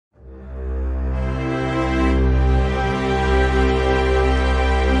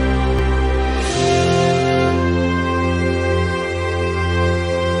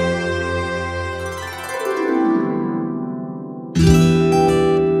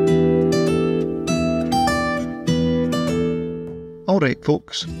Alright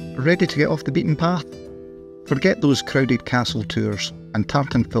folks, ready to get off the beaten path? Forget those crowded castle tours and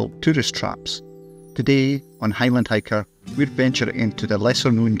tartan-filled tourist traps. Today, on Highland Hiker, we're venturing into the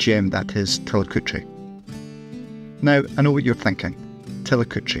lesser-known gem that is Tillicoultry. Now, I know what you're thinking.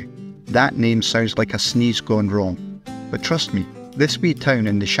 Tillicoultry. That name sounds like a sneeze gone wrong. But trust me, this wee town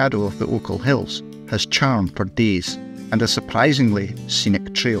in the shadow of the Ochil Hills has charm for days and a surprisingly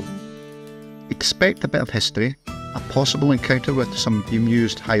scenic trail. Expect a bit of history, a possible encounter with some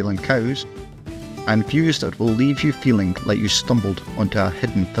bemused Highland cows, and views that will leave you feeling like you stumbled onto a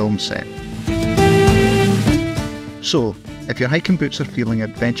hidden film set. So, if your hiking boots are feeling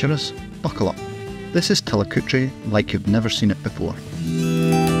adventurous, buckle up. This is Tillicoultry like you've never seen it before.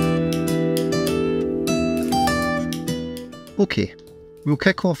 Okay, we'll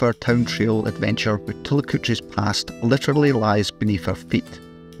kick off our town trail adventure with Tillicoultry's past literally lies beneath our feet,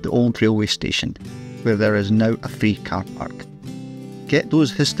 the old railway station, where there is now a free car park. Get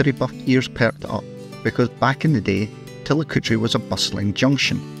those history buff ears perked up, because back in the day, Tillicoultry was a bustling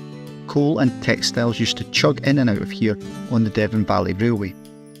junction. Coal and textiles used to chug in and out of here on the Devon Valley Railway.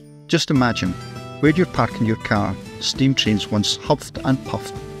 Just imagine, where you're parking your car, steam trains once huffed and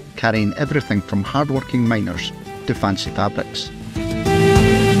puffed, carrying everything from hard-working miners to fancy fabrics.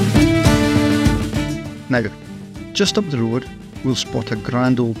 Now, just up the road, we'll spot a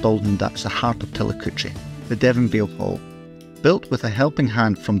grand old building that's the heart of Tillicoultry, the Devon Vale Hall. Built with a helping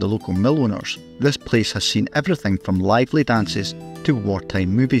hand from the local mill owners, this place has seen everything from lively dances to wartime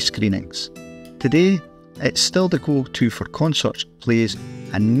movie screenings. Today, it's still the go-to for concerts, plays,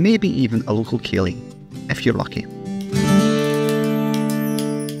 and maybe even a local ceilidh, if you're lucky.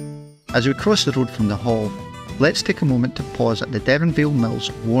 As we cross the road from the hall, let's take a moment to pause at the Devon Vale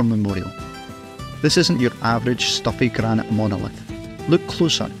Mills War Memorial. This isn't your average stuffy granite monolith. Look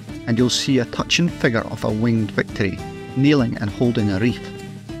closer and you'll see a touching figure of a winged victory, kneeling and holding a wreath.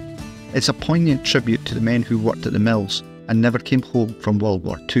 It's a poignant tribute to the men who worked at the mills and never came home from World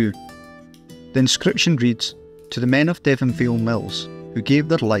War II. The inscription reads, "To the men of Devon Vale Mills, who gave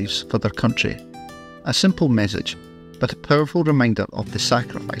their lives for their country." A simple message, but a powerful reminder of the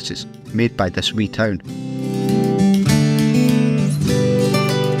sacrifices made by this wee town.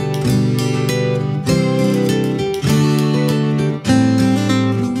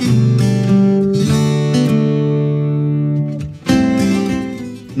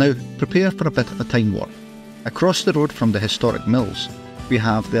 Now, prepare for a bit of a time warp. Across the road from the historic mills, we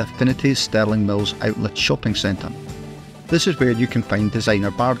have the Affinities Sterling Mills Outlet Shopping Centre. This is where you can find designer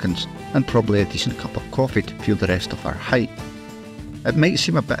bargains and probably a decent cup of coffee to fuel the rest of our hike. It might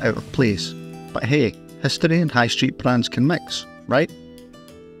seem a bit out of place, but hey, history and high street brands can mix, right?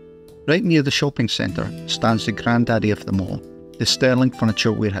 Right near the shopping centre stands the granddaddy of them all, the Sterling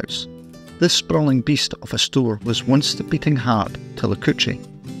Furniture Warehouse. This sprawling beast of a store was once the beating heart of Tillicoultry,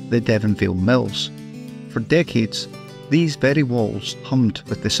 the Devon Vale Mills. For decades, these very walls hummed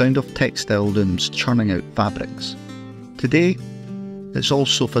with the sound of textile looms churning out fabrics. Today, it's all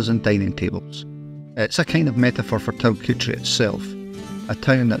sofas and dining tables. It's a kind of metaphor for Tillicoultry itself, a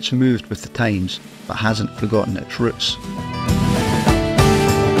town that's moved with the times but hasn't forgotten its roots.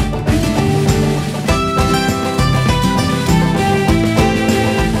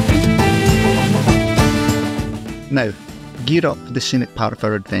 Now, gear up for the scenic part of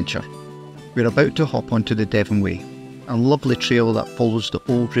our adventure. We're about to hop onto the Devon Way, a lovely trail that follows the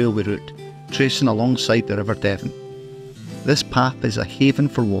old railway route, tracing alongside the River Devon. This path is a haven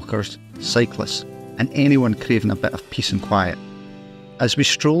for walkers, cyclists, and anyone craving a bit of peace and quiet. As we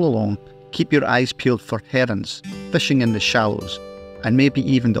stroll along, keep your eyes peeled for herons, fishing in the shallows, and maybe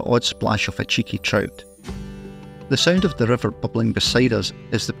even the odd splash of a cheeky trout. The sound of the river bubbling beside us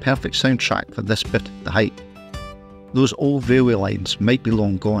is the perfect soundtrack for this bit of the hike. Those old railway lines might be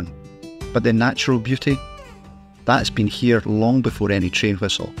long gone, but the natural beauty, that's been here long before any train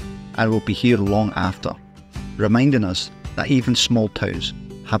whistle, and will be here long after, reminding us that even small towns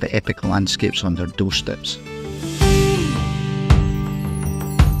have epic landscapes on their doorsteps.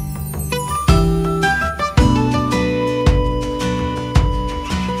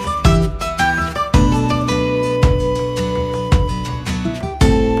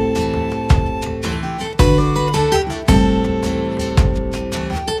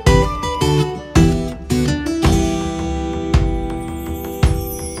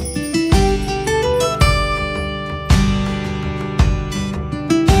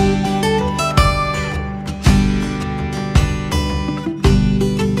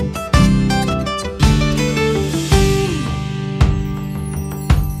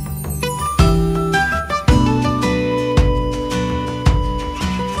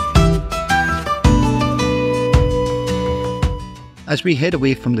 As we head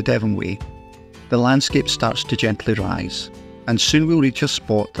away from the Devon Way, the landscape starts to gently rise, and soon we'll reach a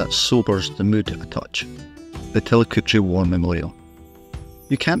spot that sobers the mood a touch, the Tillicoultry War Memorial.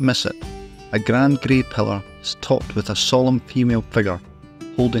 You can't miss it. A grand grey pillar is topped with a solemn female figure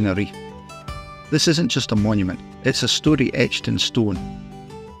holding a wreath. This isn't just a monument, it's a story etched in stone.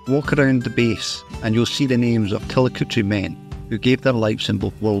 Walk around the base and you'll see the names of Tillicoultry men who gave their lives in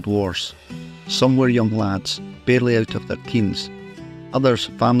both world wars. Some were young lads, barely out of their teens, others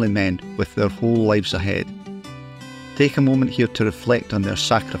family men with their whole lives ahead. Take a moment here to reflect on their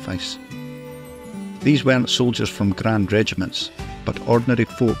sacrifice. These weren't soldiers from grand regiments, but ordinary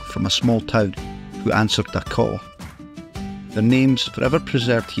folk from a small town who answered their call. Their names, forever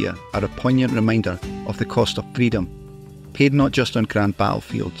preserved here, are a poignant reminder of the cost of freedom, paid not just on grand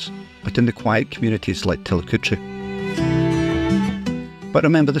battlefields, but in the quiet communities like Tillicoultry. But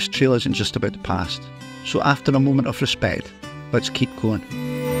remember, this trail isn't just about the past, so after a moment of respect, let's keep going.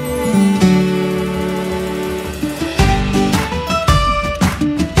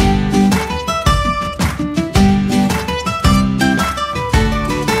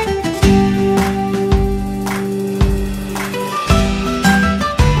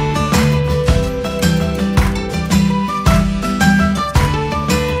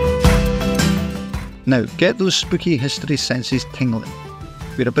 Now, get those spooky history senses tingling.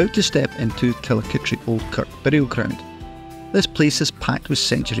 We're about to step into Tillicoultry Old Kirk burial ground. This place is packed with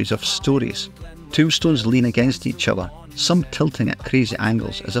centuries of stories. Tombstones lean against each other, some tilting at crazy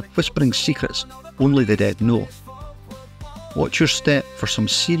angles as if whispering secrets only the dead know. Watch your step for some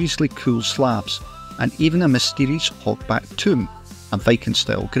seriously cool slabs, and even a mysterious hogback tomb, a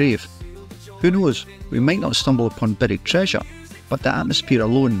Viking-style grave. Who knows, we might not stumble upon buried treasure, but the atmosphere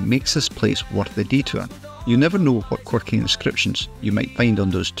alone makes this place worth the detour. You never know what quirky inscriptions you might find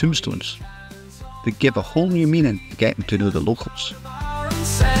on those tombstones. They give a whole new meaning to getting to know the locals.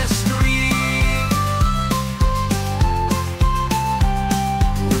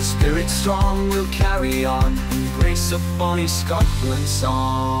 Spirit strong will carry on, embrace a bonny Scotland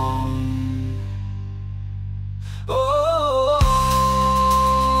song. Oh.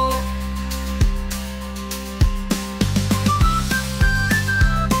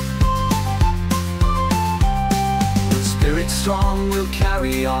 Spirit strong will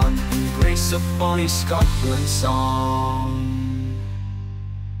carry on, embrace a bonny Scotland song.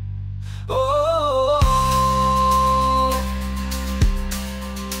 Oh.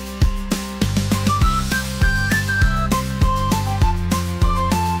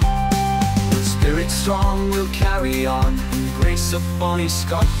 Spirit strong will carry on, embrace a bonny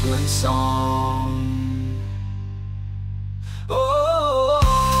Scotland song. Oh.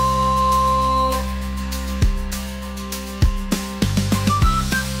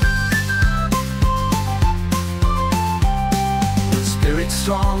 Spirit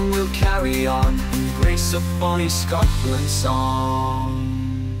strong will carry on, embrace a bonny Scotland song.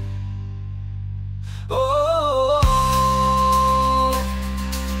 Oh.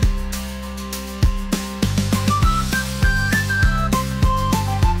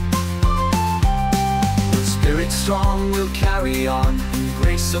 Spirit strong will carry on,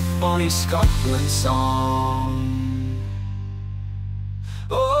 embrace a bonny Scotland song.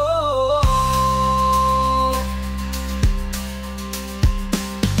 Oh.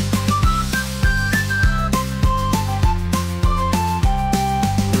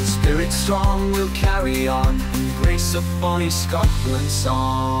 Spirit strong will carry on, embrace a bonny Scotland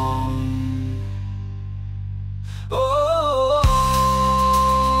song. Oh.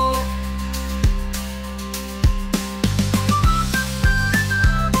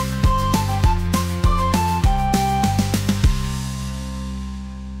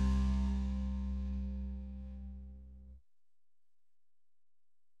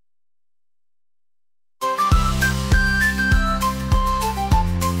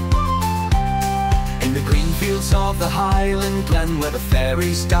 Fields of the Highland Glen, where the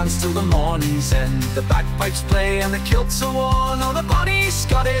fairies dance till the morning's end. The bagpipes play and the kilts are worn, all the bonny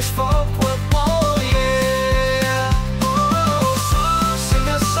Scottish folk will blow, yeah. Oh, so sing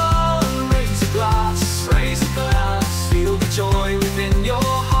a song, raise a glass, feel the joy within your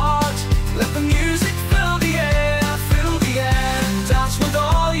heart. Let the music fill the air, and dance with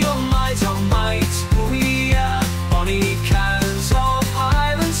all your might, We are bonny cows of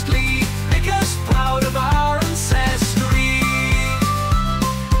Highlands glee, make us proud of our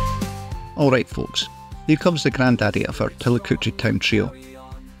Alright folks, here comes the granddaddy of our Tillicoultry Town Trail.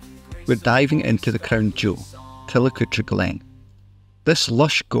 We're diving into the crown jewel, Tillicoultry Glen. This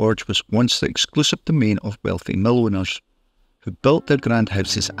lush gorge was once the exclusive domain of wealthy mill owners, who built their grand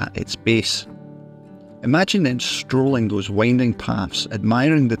houses at its base. Imagine then strolling those winding paths,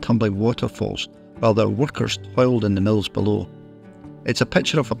 admiring the tumbling waterfalls while their workers toiled in the mills below. It's a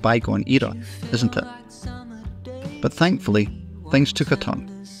picture of a bygone era, isn't it? But thankfully, things took a turn.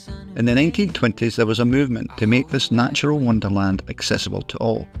 In the 1920s, there was a movement to make this natural wonderland accessible to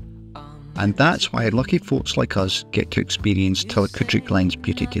all. And that's why lucky folks like us get to experience Tillicoultry Glen's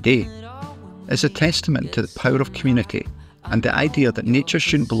beauty today. It's a testament to the power of community and the idea that nature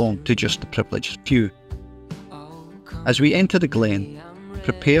shouldn't belong to just the privileged few. As we enter the Glen,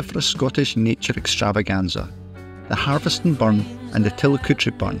 prepare for a Scottish nature extravaganza. The Harveston Burn and the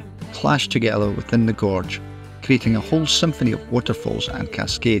Tillicoultry Burn clash together within the gorge, creating a whole symphony of waterfalls and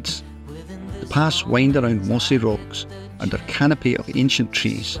cascades. The paths wind around mossy rocks under a canopy of ancient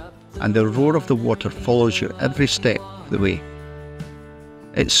trees, and the roar of the water follows you every step of the way.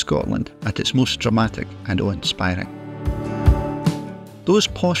 It's Scotland at its most dramatic and awe-inspiring. Those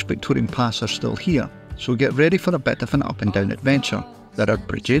posh Victorian paths are still here, so get ready for a bit of an up and down adventure. There are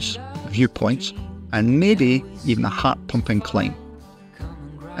bridges, viewpoints, and maybe even a heart-pumping climb.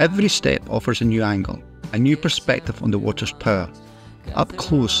 Every step offers a new angle, a new perspective on the water's power. Up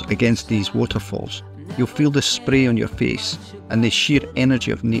close against these waterfalls, you'll feel the spray on your face and the sheer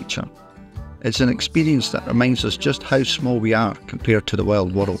energy of nature. It's an experience that reminds us just how small we are compared to the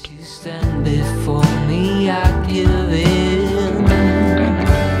wild world. Stand before me, I give in.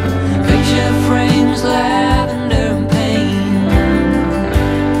 Picture frames, lavender and pain.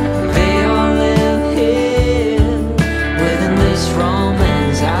 They all live here. Within this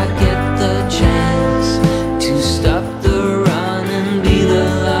romance, I get the chance to stop the run and be the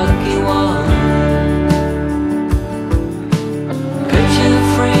lucky one. Picture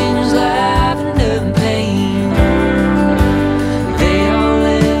frames, lavender and pain. They all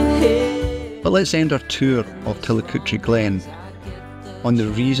live here. But let's end our tour of Tillicoultry Glen on the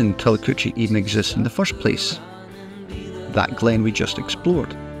reason Tillicoultry even exists in the first place. That Glen we just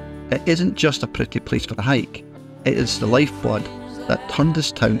explored. It isn't just a pretty place for a hike, it is the lifeblood that turned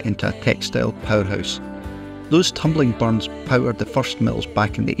this town into a textile powerhouse. Those tumbling burns powered the first mills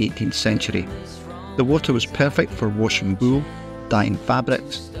back in the 18th century. The water was perfect for washing wool, dyeing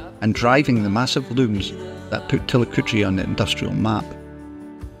fabrics, and driving the massive looms that put Tillicoultry on the industrial map.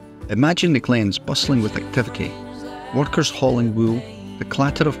 Imagine the glens bustling with activity, workers hauling wool, the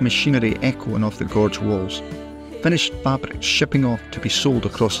clatter of machinery echoing off the gorge walls, finished fabrics shipping off to be sold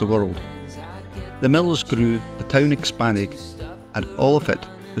across the world. The mills grew, the town expanded, and all of it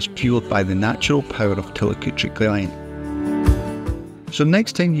was fueled by the natural power of Tillicoultry Glen. So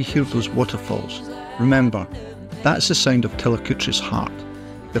next time you hear those waterfalls, remember, that's the sound of Tillicoultry's heart,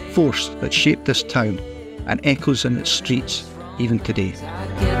 the force that shaped this town and echoes in its streets even today. I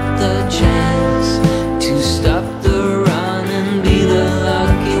get the chance to stop the run and be the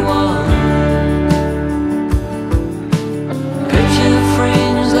lucky one. Picture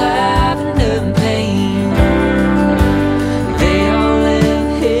frames, lavender and pain. They all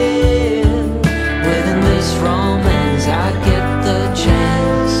live here. Within this romance, I get the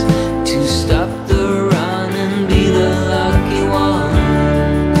chance to stop the run and be the lucky one.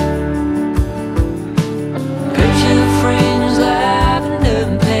 Picture frames, lavender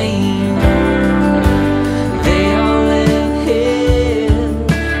and pain. They all live here.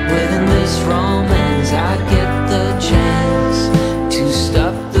 Within this romance, I get the chance to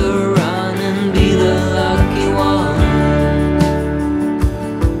stop the run and be the lucky one.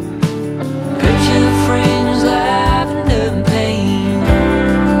 Picture frames, lavender and pain.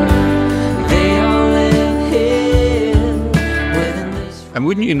 They all live here. Within this. And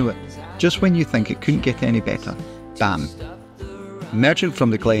wouldn't you know it, just when you think it couldn't get any better, bam! Emerging from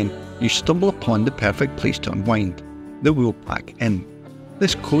the Glen, you stumble upon the perfect place to unwind, the Woolpack Inn.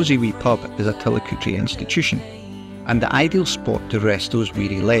 This cosy wee pub is a Tillicoultry institution, and the ideal spot to rest those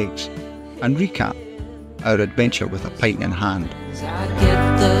weary legs, and recap our adventure with a pint in hand. I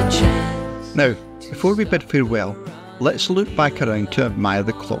get the chance. Now, before we bid farewell, let's look back around to admire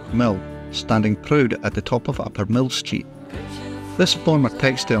the Clock Mill, standing proud at the top of Upper Mill Street. This former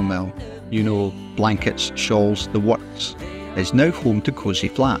textile mill, you know, blankets, shawls, the works, is now home to cosy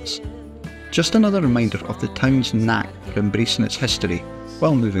flats. Just another reminder of the town's knack for embracing its history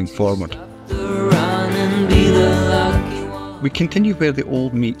while moving forward. We continue where the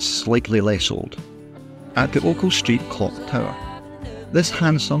old meets slightly less old, at the Ochil Street Clock Tower. This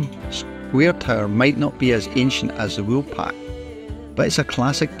handsome, square tower might not be as ancient as the Woolpack, but it's a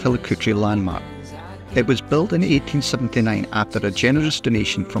classic Tillicoultry landmark. It was built in 1879 after a generous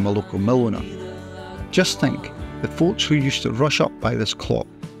donation from a local mill owner. Just think, the folks who used to rush up by this clock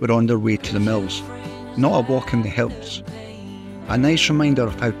were on their way to the mills, not a walk in the hills. A nice reminder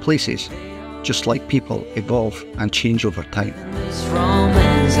of how places, just like people evolve and change over time.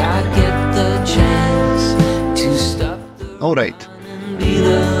 Alright,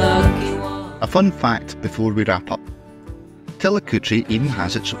 a fun fact before we wrap up. Tillicoultry even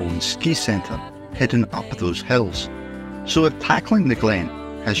has its own ski centre hidden up those hills. So if tackling the Glen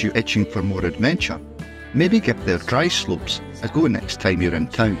has you itching for more adventure, maybe give their dry slopes a go next time you're in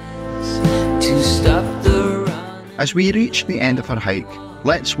town. As we reach the end of our hike,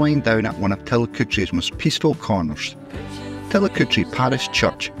 let's wind down at one of Tillicoultry's most peaceful corners, Tillicoultry Parish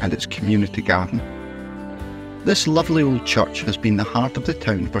Church and its community garden. This lovely old church has been the heart of the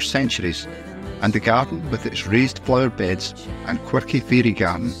town for centuries, and the garden with its raised flower beds and quirky fairy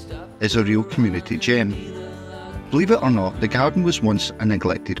garden is a real community gem. Believe it or not, the garden was once a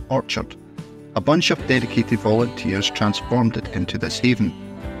neglected orchard. A bunch of dedicated volunteers transformed it into this haven.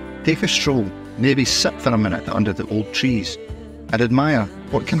 Take a stroll, maybe sit for a minute under the old trees, and admire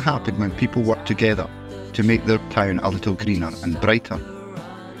what can happen when people work together to make their town a little greener and brighter.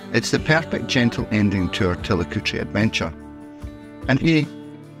 It's the perfect gentle ending to our Tillicoultry adventure. And hey,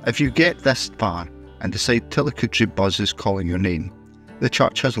 if you get this far and decide Tillicoultry Buzz is calling your name, the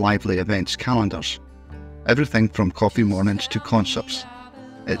church has lively events calendars. Everything from coffee mornings to concerts.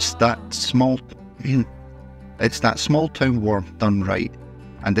 It's that small town warmth done right,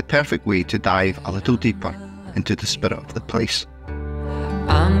 and the perfect way to dive a little deeper into the spirit of the place.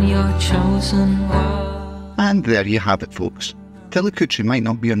 I'm your chosen one. And there you have it, folks. Tillicoultry might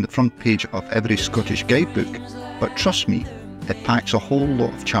not be on the front page of every Scottish guidebook, but trust me, it packs a whole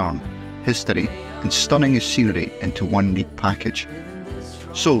lot of charm, history and stunning scenery into one neat package.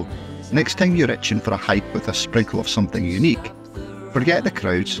 So, next time you're itching for a hike with a sprinkle of something unique, forget the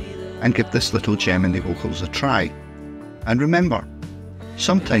crowds and give this little gem in the Ochils a try. And remember,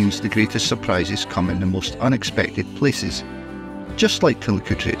 sometimes the greatest surprises come in the most unexpected places. Just like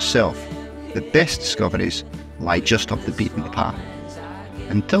Tillicoultry itself, the best discoveries lie just off the beaten path.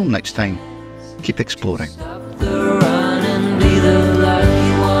 Until next time, keep exploring.